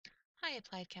Hi,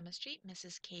 Applied Chemistry.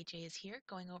 Mrs. KJ is here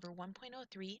going over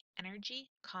 1.03 Energy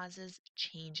Causes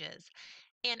Changes.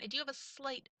 And I do have a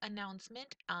slight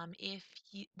announcement.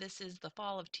 This is the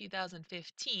fall of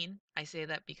 2015, I say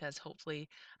that because hopefully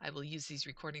I will use these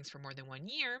recordings for more than 1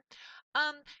 year.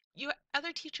 Um, your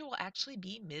other teacher will actually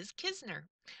be Ms. Kisner,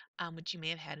 which you may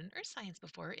have had in Earth Science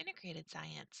before, or Integrated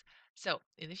Science. So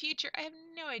in the future, I have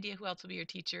no idea who else will be your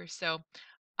teacher. So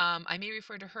I may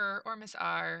refer to her or Miss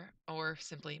R or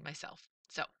simply myself.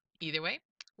 So either way,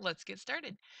 let's get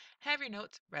started. Have your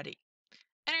notes ready.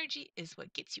 Energy is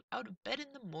what gets you out of bed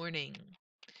in the morning.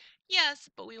 Yes,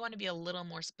 but we want to be a little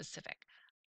more specific.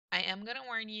 I am going to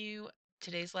warn you,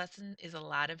 today's lesson is a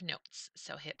lot of notes,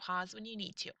 so hit pause when you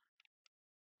need to.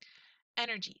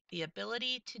 Energy, the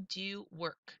ability to do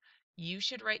work. You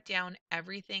should write down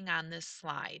everything on this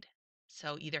slide.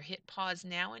 So either hit pause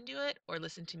now and do it, or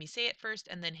listen to me say it first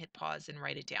and then hit pause and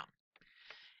write it down.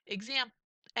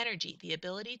 Energy, the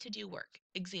ability to do work.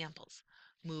 Examples: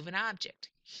 move an object,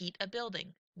 heat a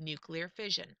building, nuclear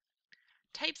fission.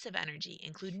 Types of energy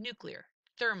include nuclear,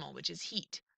 thermal, which is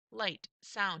heat, light,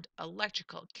 sound,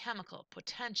 electrical, chemical,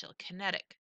 potential,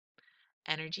 kinetic.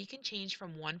 Energy can change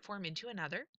from one form into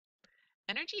another.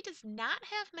 Energy does not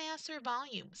have mass or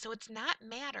volume, so it's not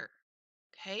matter.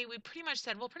 Okay, we pretty much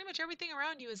said, well, pretty much everything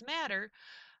around you is matter,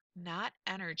 not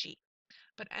energy.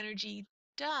 But energy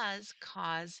does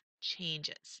cause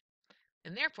changes,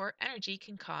 and therefore energy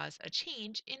can cause a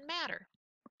change in matter.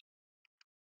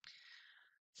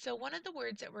 So one of the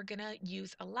words that we're going to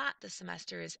use a lot this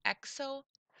semester is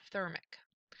exothermic.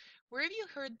 Where have you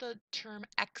heard the term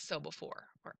exo before,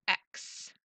 or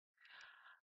ex?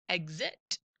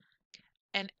 Exit,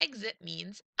 and exit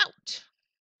means out.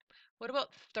 What about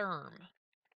therm?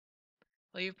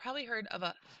 Well, you've probably heard of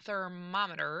a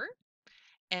thermometer,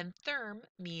 and therm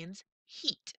means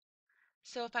heat.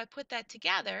 So if I put that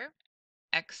together,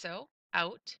 exo,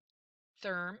 out,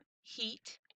 therm,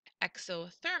 heat,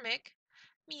 exothermic,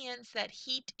 means that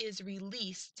heat is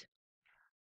released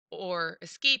or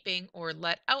escaping or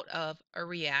let out of a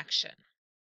reaction.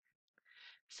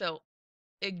 So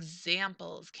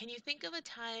examples, can you think of a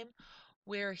time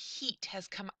where heat has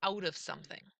come out of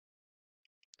something?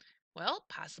 Well,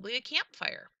 possibly a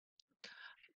campfire.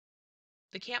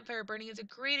 The campfire burning is a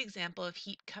great example of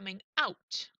heat coming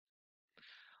out.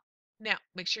 Now,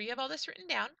 make sure you have all this written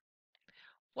down.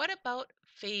 What about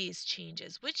phase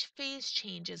changes? Which phase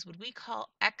changes would we call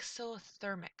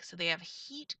exothermic? So they have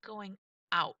heat going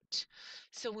out.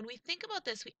 So when we think about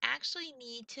this, we actually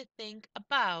need to think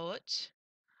about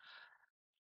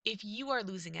if you are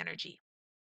losing energy.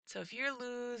 So if you're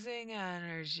losing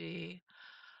energy,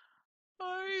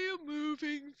 are you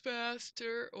moving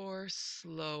faster or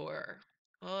slower?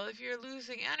 Well, if you're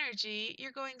losing energy,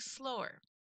 you're going slower.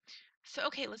 So,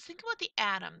 okay, let's think about the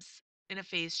atoms in a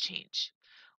phase change.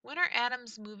 When are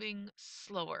atoms moving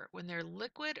slower? When they're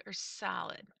liquid or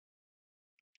solid?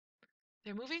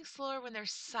 They're moving slower when they're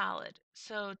solid.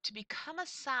 So to become a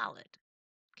solid,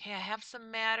 okay, I have some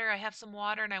matter, I have some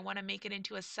water, and I want to make it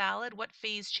into a solid. What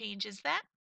phase change is that?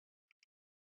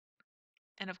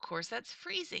 And of course, that's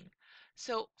freezing.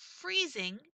 So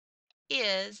freezing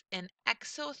is an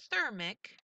exothermic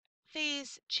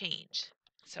phase change.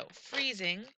 So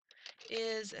freezing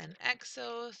is an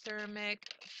exothermic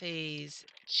phase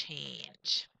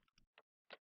change.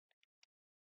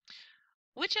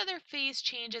 Which other phase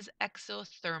change is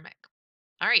exothermic?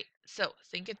 All right, so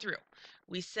think it through.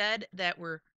 We said that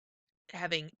we're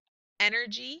having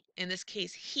energy, in this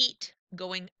case heat,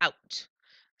 going out.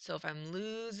 So if I'm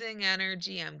losing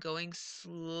energy, I'm going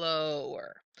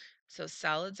slower. So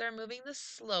solids are moving the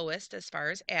slowest as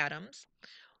far as atoms.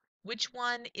 Which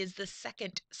one is the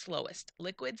second slowest?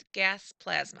 Liquids, gas,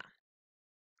 plasma?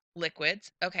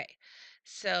 Liquids. Okay.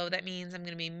 So that means I'm going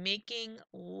to be making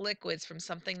liquids from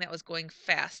something that was going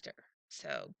faster.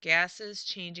 So gases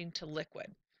changing to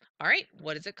liquid. All right.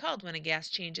 What is it called when a gas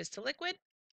changes to liquid?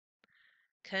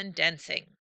 Condensing.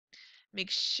 Make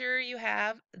sure you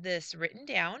have this written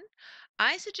down.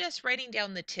 I suggest writing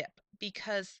down the tip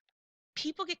because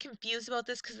people get confused about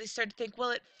this because they start to think,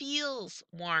 well, it feels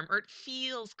warm or it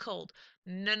feels cold.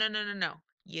 No, no, no, no, no.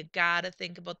 You got to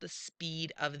think about the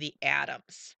speed of the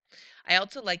atoms. I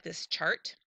also like this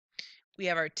chart. We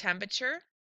have our temperature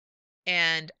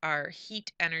and our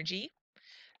heat energy.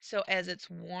 So as it's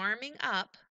warming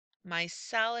up, my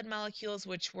solid molecules,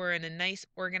 which were in a nice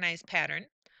organized pattern,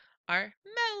 are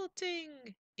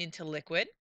melting into liquid.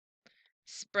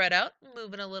 Spread out,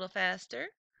 moving a little faster.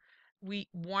 We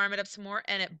warm it up some more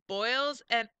and it boils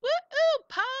and woo-oo,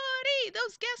 party!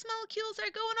 Those gas molecules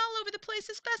are going all over the place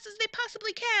as fast as they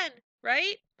possibly can,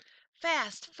 right?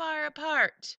 Fast, far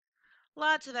apart.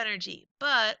 Lots of energy.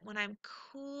 But when I'm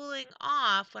cooling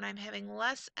off, when I'm having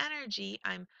less energy,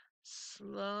 I'm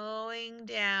slowing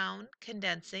down,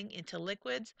 condensing into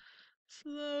liquids,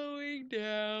 slowing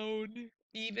down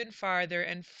even farther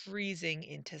and freezing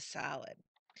into solid.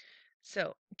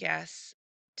 So gas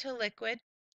to liquid,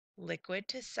 liquid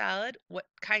to solid. What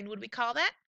kind would we call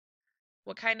that?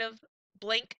 What kind of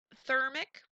blank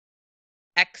thermic?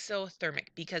 Exothermic,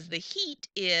 because the heat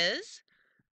is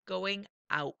going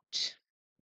out.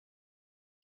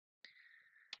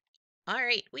 All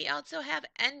right, we also have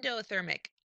endothermic.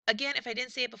 Again, if I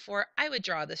didn't say it before, I would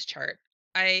draw this chart.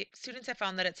 Students have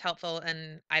found that it's helpful,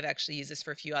 and I've actually used this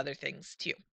for a few other things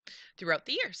too throughout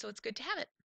the year, so it's good to have it.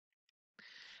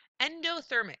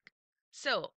 Endothermic.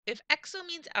 So if exo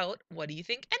means out, what do you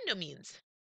think endo means?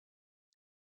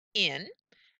 In,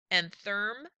 and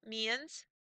therm means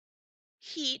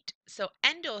heat. So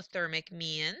endothermic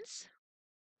means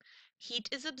heat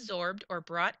is absorbed or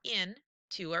brought in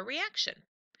to a reaction.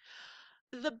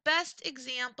 The best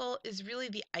example is really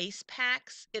the ice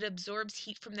packs. It absorbs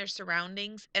heat from their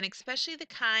surroundings, and especially the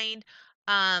kind,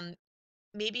 um,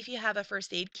 maybe if you have a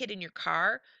first aid kit in your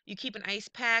car, you keep an ice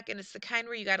pack, and it's the kind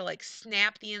where you got to like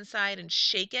snap the inside and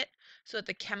shake it so that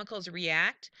the chemicals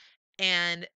react.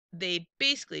 And they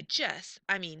basically just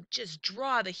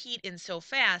draw the heat in so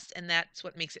fast, and that's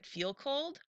what makes it feel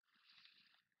cold.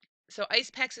 So ice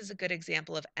packs is a good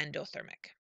example of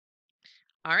endothermic.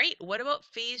 All right, what about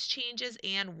phase changes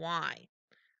and why?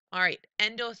 All right,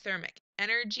 endothermic,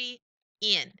 energy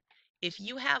in. If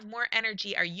you have more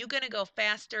energy, are you going to go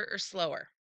faster or slower?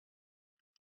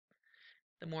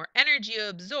 The more energy you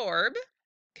absorb,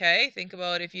 okay, think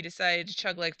about if you decided to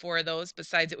chug like 4 of those,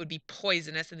 besides it would be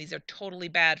poisonous and these are totally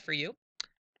bad for you.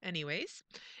 Anyways,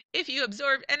 if you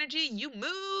absorb energy, you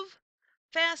move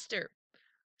faster.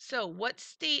 So what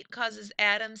state causes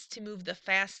atoms to move the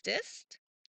fastest?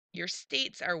 Your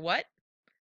states are what?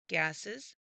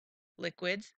 Gases,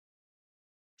 liquids,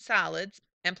 solids,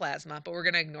 and plasma, but we're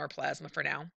going to ignore plasma for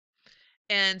now.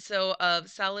 And so of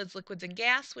solids, liquids, and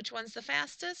gas, which one's the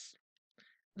fastest?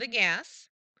 The gas.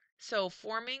 So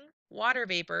forming water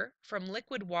vapor from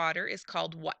liquid water is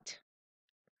called what?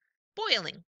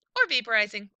 Boiling, or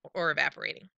vaporizing, or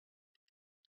evaporating.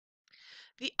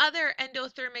 The other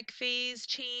endothermic phase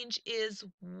change is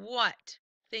what?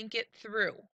 Think it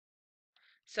through.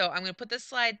 So I'm going to put this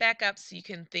slide back up so you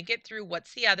can think it through.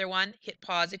 What's the other one? Hit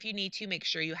pause if you need to. Make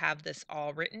sure you have this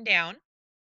all written down.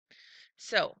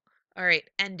 So, all right,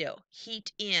 endo,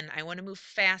 heat in. I want to move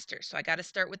faster, so I got to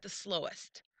start with the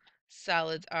slowest.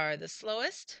 Solids are the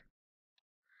slowest,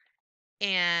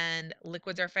 and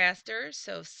liquids are faster.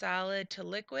 So solid to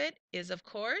liquid is, of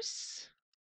course,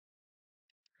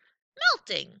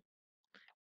 melting.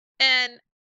 And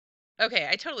okay,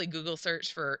 I totally Google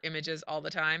search for images all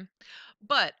the time,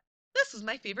 but this was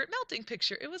my favorite melting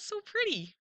picture. It was so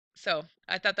pretty. So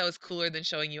I thought that was cooler than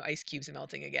showing you ice cubes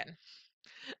melting again.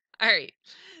 All right,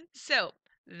 so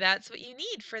that's what you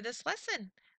need for this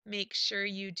lesson. Make sure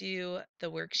you do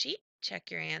the worksheet, check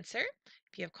your answer.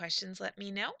 If you have questions, let me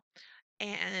know.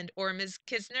 And or Mrs.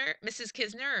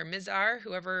 Kisner, or Ms. R,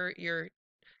 whoever your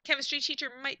chemistry teacher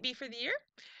might be for the year.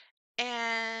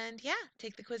 And yeah,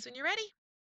 take the quiz when you're ready.